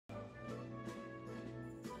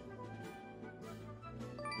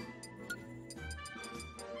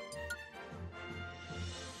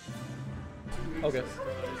Okay.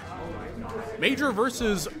 Major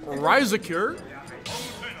versus Ryzakure.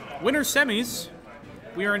 Winner semis.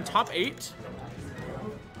 We are in top 8.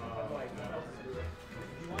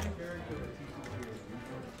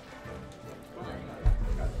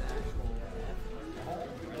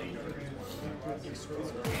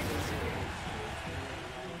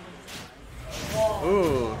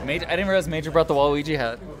 Ooh, Major, I didn't realize Major brought the Waluigi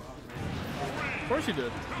hat. Of course he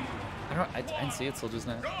did. I didn't see it till just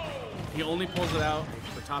now. He only pulls it out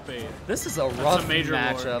for top 8. This is a rough Major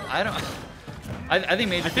matchup. lore. I don't. I think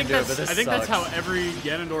Major can do it, but this I think sucks. that's how every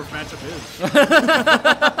Ganondorf matchup is.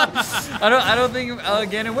 I don't think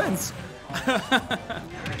Ganon wins.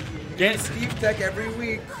 Steve Tech every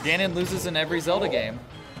week. Ganon loses in every Zelda game.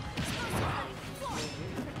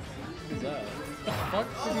 What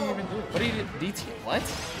did he even do? What did he do? DT? What?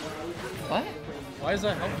 What? Why is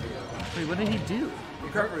that helpful? Wait, what did he do?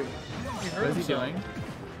 Recovery. What is he doing?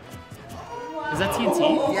 Is that TNT?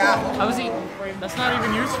 Yeah. How is he? That's not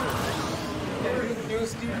even useful. Do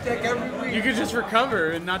Steve Tech every week. You could just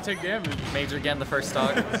recover and not take damage. Major getting the first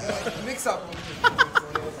stock. Mix up.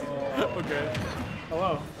 Okay.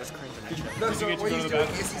 Hello. No, so what he's doing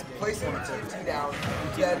is he's placing the TNT down,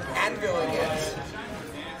 then anviling it.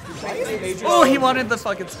 Oh, he wanted the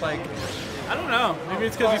fucking spike. I don't know. Maybe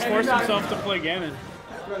it's because he's forced himself to play Ganon.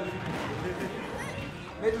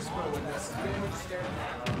 Major's gonna win this.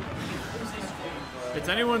 It's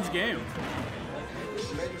anyone's game.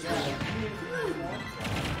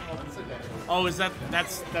 Oh, is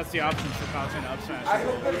that's the option for Palutena up smash?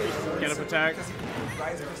 Get up attack.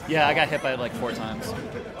 Yeah, I got hit by it like 4 times.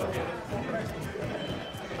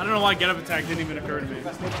 I don't know why get up attack didn't even occur to me.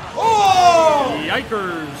 Oh!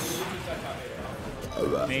 Yikers!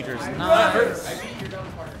 Major's not.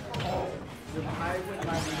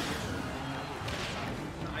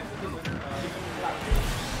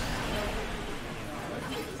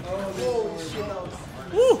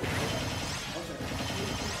 Woo!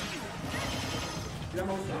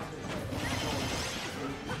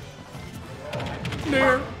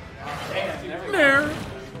 Nair. Nair.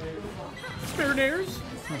 Spare nairs.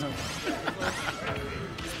 I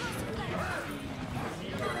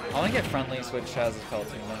want to get friendly switch Chaz as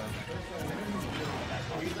Palutena.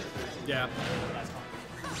 Yeah.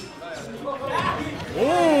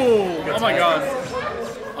 Oh! Oh my god.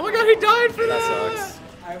 Oh my god, he died for that! That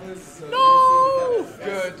sucks. No!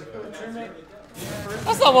 Good.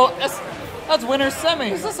 That's not what. That's winner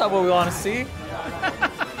semis. That's not what we want to see.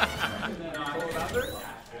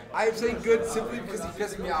 I am saying good simply because he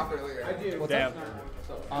pissed me off earlier. Damn.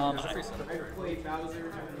 Oh, I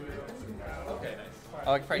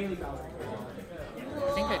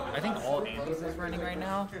think all Andes is running right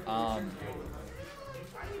now.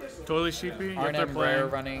 Totally sheepy. Yep, Arn they're and Brer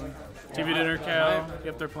playing. running. TV dinner cow.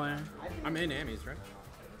 Yep, they're playing. I'm in Amis, right?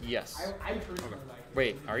 Yes.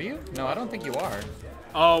 Wait, are you? No, I don't think you are.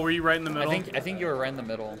 Oh, were you right in the middle? I think you were right in the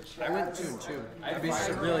middle. I went 2-2. I'd be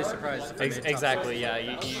really surprised if I made top Exactly. Yeah,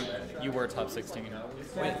 you were top 16.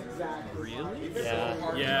 Wait, really? Yeah.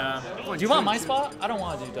 Yeah. Do you want my spot? I don't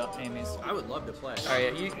want to do Amy's. I would love to play. All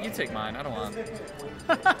right, you take mine. I don't want.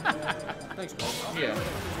 Thanks, Cole. Yeah.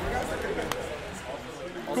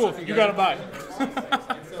 Cool. You gotta buy.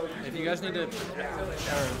 If you guys need to, or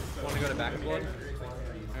want to go to Back and Blood,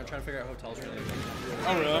 I'm trying to figure out hotels for you.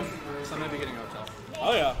 Oh really? So I'm gonna be getting a hotel.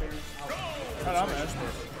 Oh yeah. Right on, man.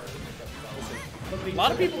 A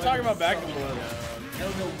lot of people talking about back and forth. I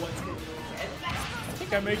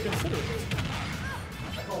think I may consider it.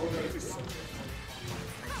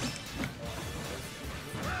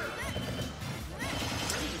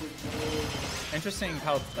 Interesting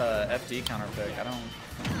how FD counter pick. I'm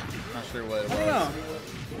not sure what it was. I don't know.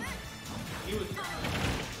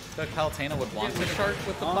 That Palutena would want to shark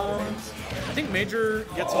with the platforms. I think Major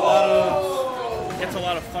gets a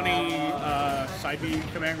lot of funny side B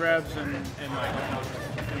command grabs and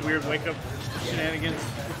weird wake up shenanigans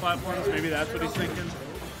with platforms. Maybe that's what he's thinking.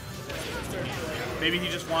 Maybe he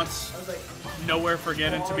just wants nowhere for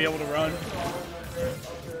Ganon to be able to run.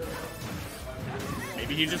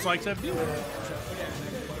 Maybe he just likes FD.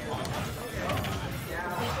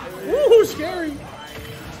 Woo, scary!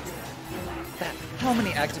 How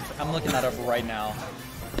many active? I'm looking that up right now.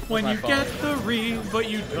 When you phone. get the read, but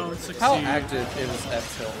you don't succeed. How active is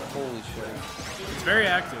F-Tilt? Holy shit. It's very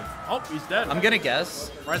active. Oh, he's dead. I'm gonna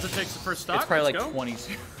guess. Ryza takes the first stock. It's probably Let's like go.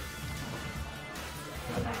 22.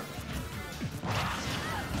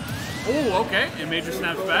 Oh, okay. And Major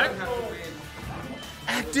snaps back.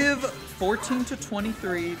 Active 14 to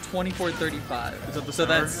 23, 24 35. Is that the so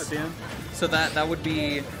star that's at the end? so that would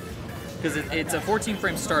be because it's a 14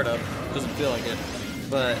 frame startup. Doesn't feel like it,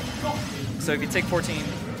 but So if you take 14,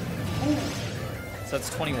 so that's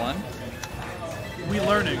 21. We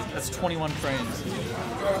learning. That's 21 frames.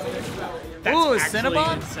 That's Ooh, actually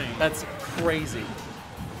Cinnabon? insane. That's crazy.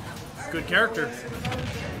 Good character.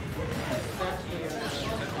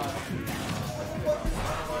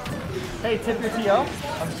 Hey, tip your TO.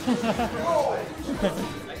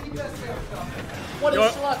 What You know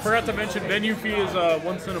is what? Forgot to mention, venue fee is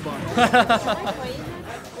 1 Cinnabon.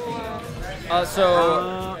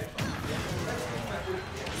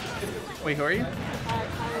 Wait, who are you?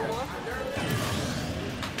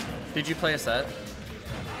 Did you play a set?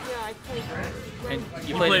 Yeah, I played. And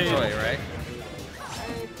you played Enjoy, right?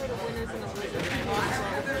 I played a winners and a losers.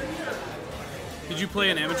 Did you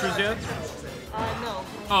play in amateurs yet? No.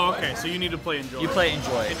 Oh, okay. So you need to play Enjoy. You play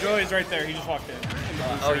Enjoy. Enjoy is right there. He just walked in.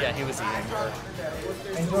 Oh yeah, he was eating.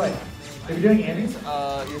 Enjoy. If you're doing Andes,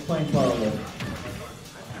 you're playing 12.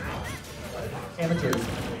 Amateurs.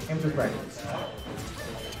 Amateurs practice.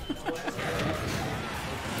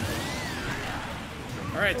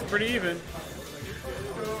 All right, it's pretty even.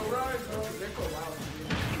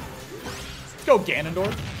 Let's go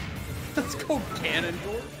Ganondorf. Let's go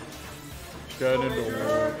Ganondorf.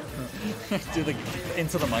 Ganondorf. Do the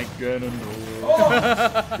into the mic.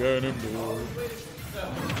 Ganondorf. Ganondorf.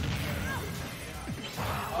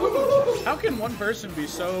 How can one person be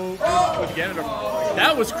so good with Ganondorf?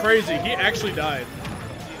 That was crazy. He actually died.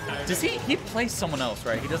 Does he plays someone else,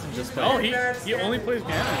 right? He doesn't just play. Oh, he only plays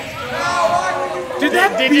Ganondorf. Did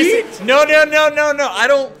that Did you see? No. I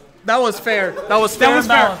don't. That was fair. That was fair. That was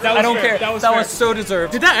fair. That was I don't fair. care. That was That fair. was so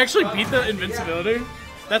deserved. Did that actually beat the invincibility?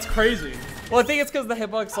 That's crazy. Well, I think it's because the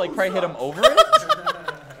hitbox like probably hit him over it.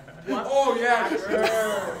 Oh yeah, sure.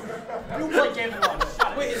 You play Game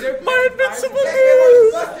of Wait, is there My invincibility.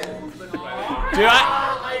 Dude,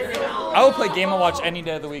 I would play Game & Watch any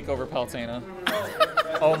day of the week over Palutena.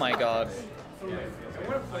 Oh my god.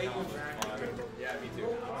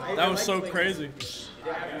 That was so crazy. It's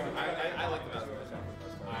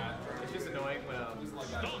just annoying when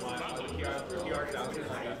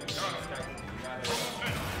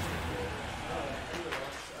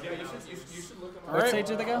What stage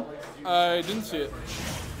did they go? I didn't see it.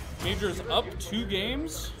 Major's up 2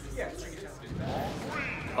 games.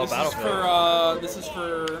 Oh, This is Battlefield. this is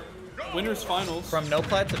for winners finals. From no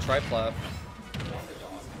plat to tri-plat.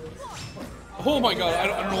 Oh my god, I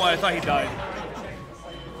don't know why I thought he died.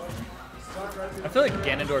 I feel like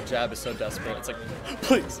Ganondorf jab is so desperate. It's like,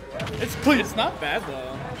 please. It's not bad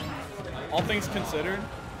though. All things considered.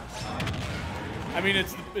 I mean,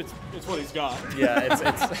 it's what he's got. Yeah, it's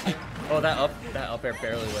oh, that up air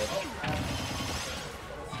barely lived.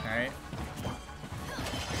 All right.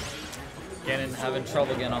 Ganon having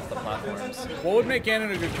trouble getting off the platforms. What would make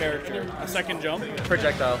Ganon a good character? A second jump?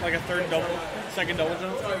 Projectile. Like a second double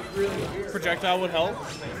jump? Projectile would help.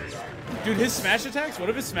 Dude, his smash attacks, what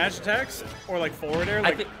if his smash attacks, or like forward air,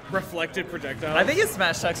 like reflected projectiles? I think his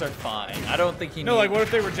smash attacks are fine. I don't think he No, like what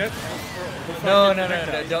if they were jet? No,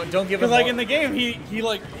 don't give him Because like more. in the game, he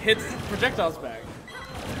like hits projectiles back.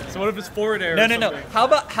 So what if it's forward air? No. How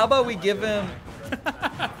about we give him?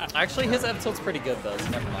 Actually, his F tilt's pretty good though. So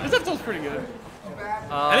never mind. His F tilt's pretty good.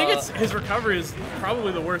 I think his recovery is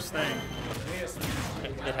probably the worst thing.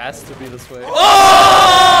 It has to be this way.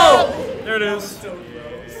 Oh! There it is.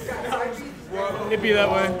 It'd be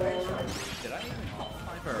that way.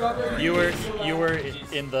 You were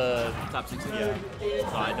in the top 6. Yeah.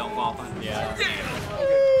 So I don't qualify. Yeah.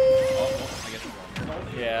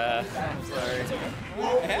 Yeah. Sorry.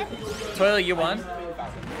 Toilet, you won?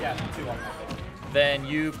 Yeah, 2-1. Then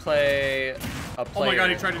you play a player. Oh my god,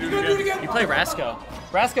 he tried to do it again. You play Rasco.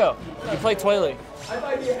 Rasco, you play Toilet.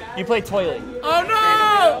 You play Toilet. Oh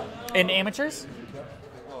no! In amateurs?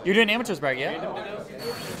 You're doing amateurs bracket,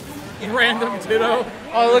 yeah? Random Ditto.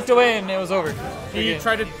 Oh, I looked away and it was over. He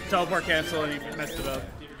tried to teleport cancel and he messed it up.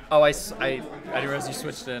 Oh, I didn't realize you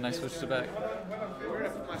switched it and I switched it back.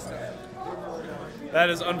 That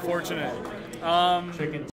is unfortunate.